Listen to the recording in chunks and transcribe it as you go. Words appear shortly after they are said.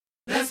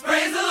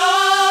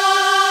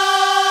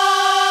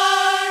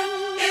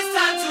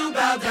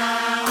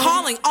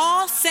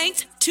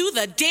to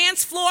the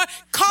dance floor,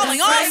 calling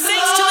all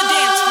saints to the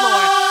dance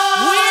floor.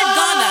 We're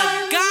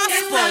gonna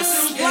gospel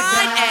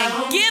slide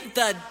and give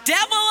the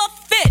devil a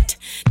fit.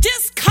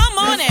 Just come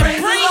on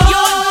and